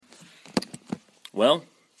Well,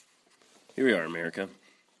 here we are, America.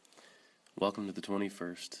 Welcome to the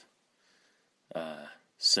 21st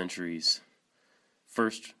century's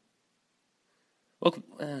first. Welcome.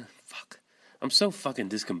 Fuck. I'm so fucking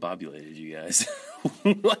discombobulated, you guys.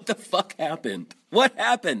 What the fuck happened? What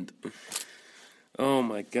happened? Oh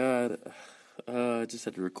my god. I just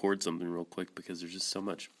had to record something real quick because there's just so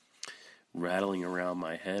much rattling around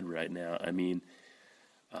my head right now. I mean,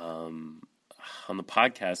 on the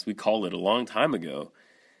podcast, we called it a long time ago.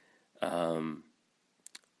 I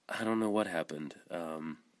don't know what happened.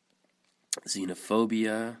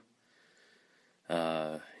 Xenophobia,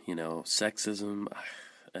 sexism.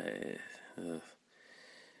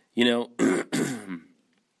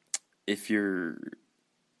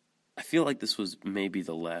 I feel like this was maybe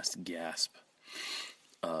the last gasp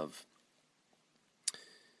of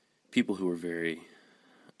people who are very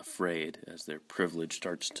afraid as their privilege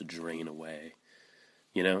starts to drain away,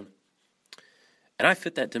 And I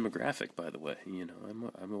fit that demographic, by the way.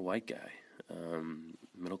 I'm a white guy,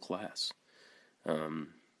 middle class. But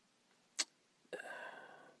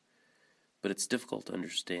it's difficult to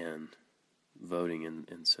understand voting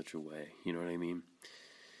in such a way. You know what I mean?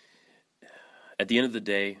 At the end of the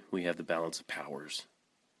day, we have the balance of powers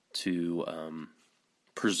to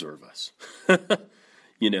preserve us,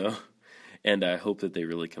 And I hope that they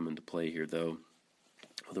really come into play here, though.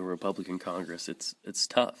 With the Republican Congress, it's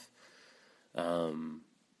tough. We'll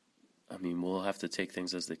have to take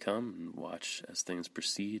things as they come and watch as things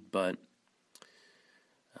proceed, but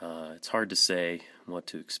it's hard to say what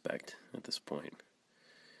to expect at this point.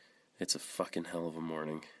 It's a fucking hell of a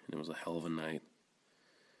morning, and it was a hell of a night.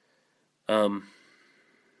 I'm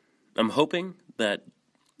hoping that,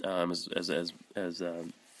 as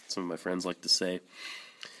some of my friends like to say,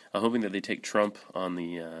 I'm hoping that they take Trump on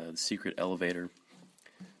the secret elevator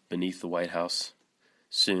beneath the White House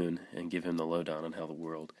soon and give him the lowdown on how the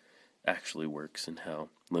world actually works and how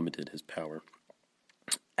limited his power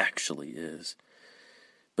actually is.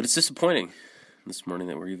 But it's disappointing this morning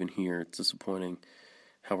that we're even here. It's disappointing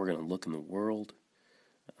how we're going to look in the world.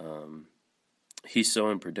 He's so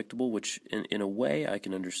unpredictable, which in a way I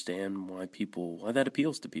can understand why that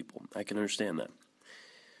appeals to people. I can understand that.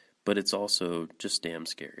 But it's also just damn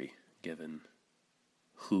scary given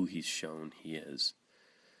who he's shown he is.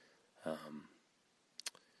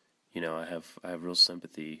 I have real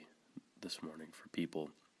sympathy this morning for people,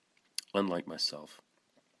 unlike myself,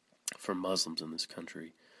 for Muslims in this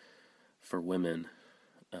country, for women,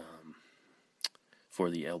 for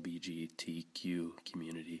the LGBTQ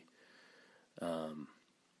community, and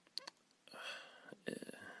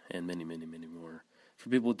many, many, many more. For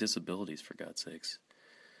people with disabilities, for God's sakes.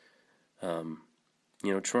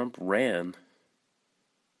 Trump ran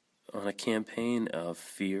on a campaign of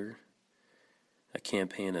fear, a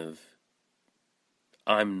campaign of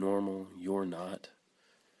I'm normal, you're not,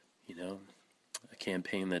 a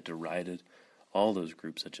campaign that derided all those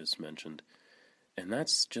groups I just mentioned. And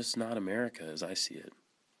that's just not America as I see it.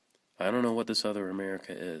 I don't know what this other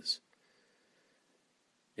America is.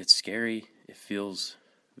 It's scary, it feels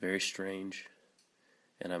very strange,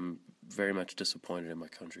 and I'm very much disappointed in my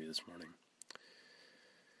country this morning.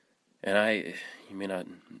 And I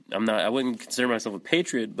wouldn't consider myself a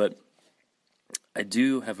patriot, but I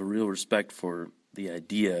do have a real respect for the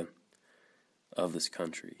idea of this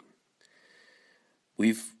country.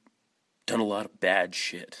 We've done a lot of bad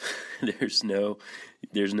shit. There's no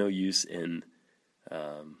use in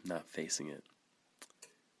not facing it.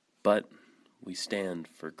 But we stand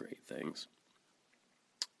for great things.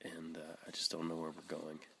 And I just don't know where we're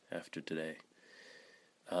going after today.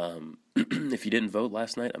 If you didn't vote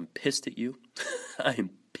last night, I'm pissed at you. I am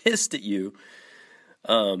pissed at you.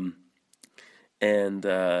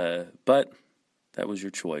 But that was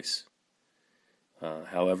your choice.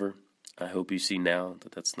 However, I hope you see now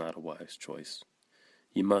that that's not a wise choice.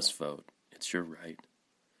 You must vote. It's your right.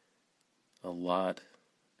 A lot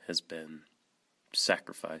has been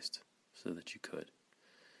sacrificed so that you could.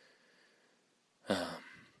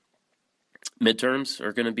 Midterms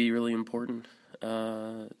are going to be really important,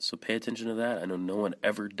 so pay attention to that. I know no one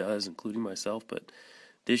ever does, including myself, but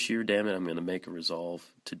this year, damn it, I'm going to make a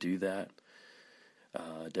resolve to do that.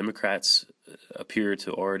 Democrats appear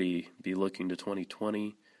to already be looking to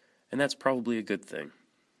 2020, and that's probably a good thing.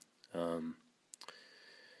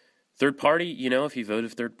 Third party, if you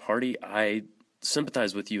voted third party, I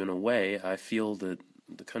sympathize with you in a way. I feel that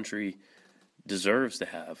the country deserves to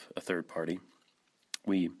have a third party.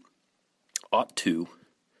 We ought to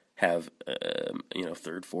have,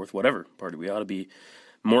 third, fourth, whatever party. We ought to be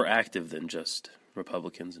more active than just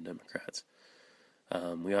Republicans and Democrats.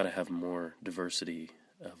 We ought to have more diversity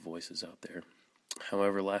of voices out there.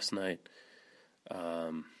 However, last night,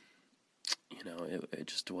 it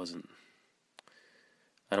just wasn't.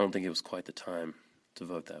 I don't think it was quite the time to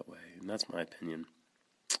vote that way, and that's my opinion.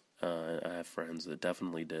 I have friends that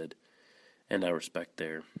definitely did, and I respect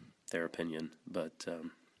their opinion. But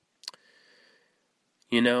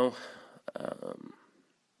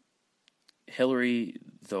Hillary,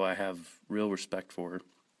 though I have real respect for her,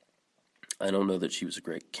 I don't know that she was a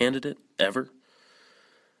great candidate ever.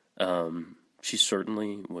 She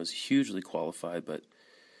certainly was hugely qualified, but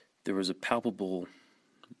there was a palpable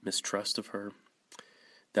mistrust of her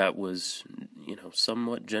that was,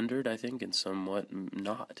 somewhat gendered, I think, and somewhat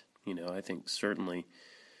not. I think certainly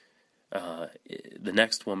the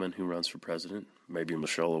next woman who runs for president, maybe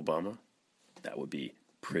Michelle Obama, that would be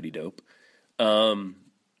pretty dope.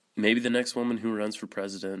 Maybe the next woman who runs for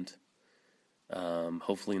president,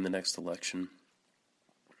 hopefully in the next election,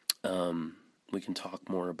 we can talk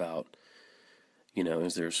more about,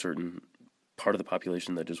 is there a certain part of the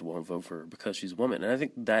population that just won't vote for her because she's a woman? And I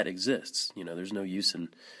think that exists. There's no use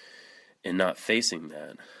in not facing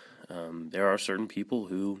that. There are certain people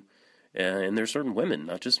who, and there are certain women,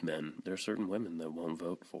 not just men, there are certain women that won't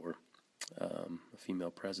vote for a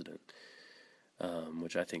female president,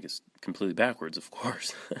 which I think is completely backwards, of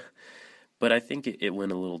course. But I think it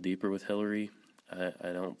went a little deeper with Hillary.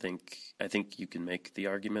 I think you can make the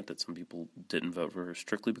argument that some people didn't vote for her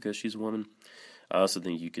strictly because she's a woman. I also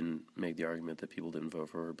think you can make the argument that people didn't vote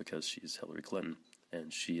for her because she's Hillary Clinton,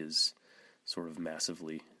 and she is sort of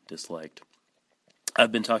massively disliked.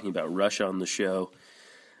 I've been talking about Russia on the show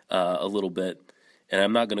a little bit, and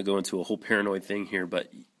I'm not going to go into a whole paranoid thing here,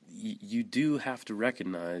 but you do have to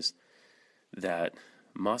recognize that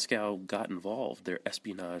Moscow got involved, their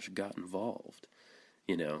espionage got involved,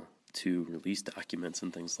 to release documents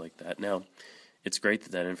and things like that. Now, it's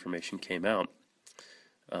great that information came out.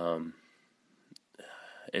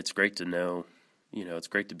 It's great to know, it's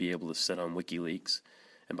great to be able to sit on WikiLeaks.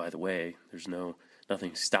 And by the way, there's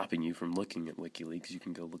nothing stopping you from looking at WikiLeaks. You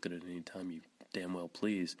can go look at it anytime you damn well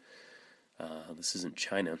please. This isn't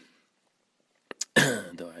China,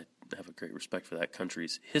 though I have a great respect for that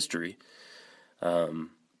country's history. But,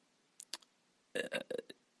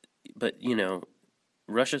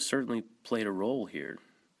 Russia certainly played a role here,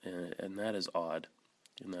 and that is odd,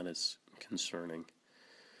 and that is concerning.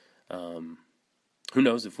 Who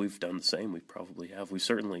knows if we've done the same? We probably have. We've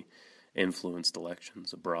certainly influenced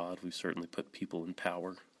elections abroad. We've certainly put people in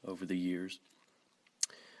power over the years,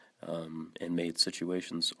 and made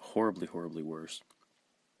situations horribly, horribly worse.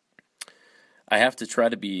 I have to try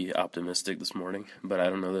to be optimistic this morning, but I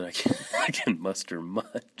don't know that I can muster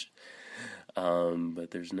much.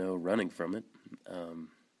 But there's no running from it.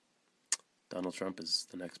 Donald Trump is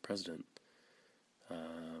the next president.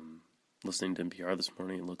 Listening to NPR this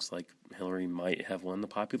morning, it looks like Hillary might have won the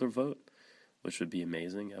popular vote, which would be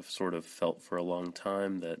amazing. I've sort of felt for a long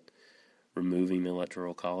time that removing the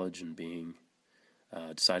Electoral College and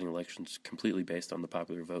deciding elections completely based on the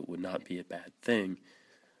popular vote would not be a bad thing.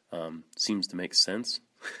 Seems to make sense.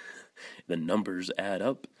 The numbers add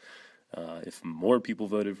up. If more people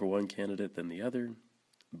voted for one candidate than the other,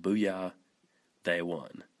 booyah, they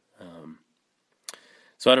won.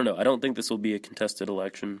 So I don't know. I don't think this will be a contested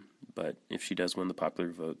election, but if she does win the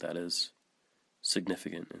popular vote, that is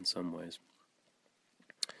significant in some ways.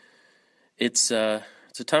 It's a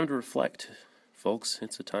time to reflect, folks.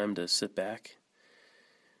 It's a time to sit back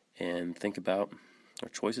and think about our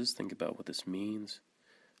choices, think about what this means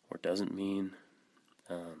or doesn't mean.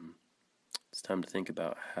 It's time to think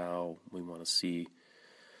about how we want to see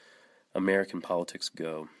American politics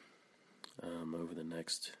go over the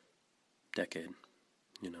next decade,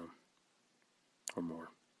 or more.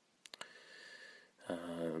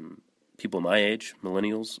 People my age,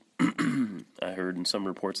 millennials, I heard in some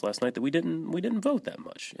reports last night that we didn't vote that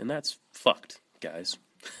much, and that's fucked, guys.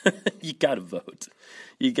 You gotta vote.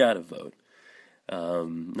 You gotta vote.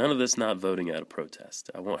 None of this not voting out of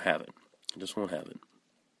protest. I won't have it. I just won't have it.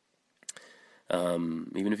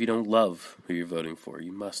 Even if you don't love who you're voting for,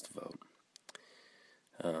 you must vote.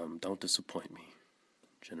 Don't disappoint me,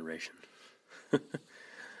 generation.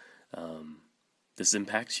 This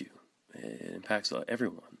impacts you. It impacts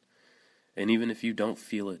everyone. And even if you don't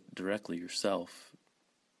feel it directly yourself,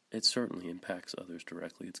 it certainly impacts others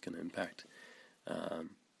directly. It's going to impact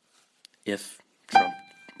if Trump...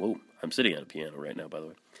 Whoa, I'm sitting at a piano right now, by the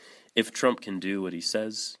way. If Trump can do what he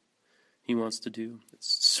says he wants to do, it's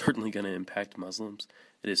certainly going to impact Muslims.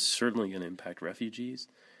 It is certainly going to impact refugees.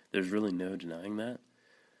 There's really no denying that.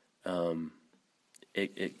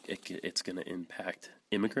 It's going to impact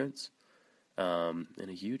immigrants in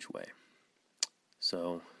a huge way.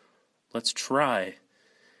 So Let's try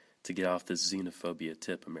to get off this xenophobia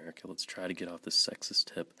tip, America. Let's try to get off this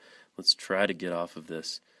sexist tip. Let's try to get off of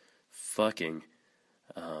this fucking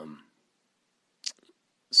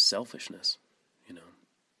selfishness, you know.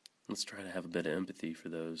 Let's try to have a bit of empathy for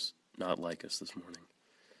those not like us this morning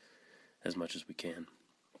as much as we can.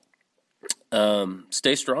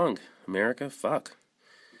 Stay strong, America. Fuck.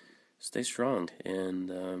 Stay strong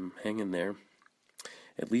and hang in there.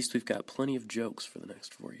 At least we've got plenty of jokes for the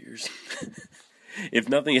next 4 years. If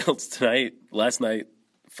nothing else, last night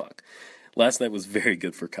was very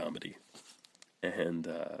good for comedy. And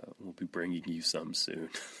we'll be bringing you some soon.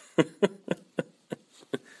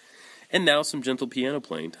 And now some gentle piano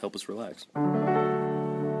playing to help us relax.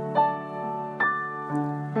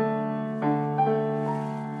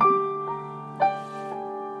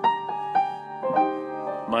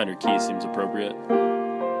 Minor key seems appropriate.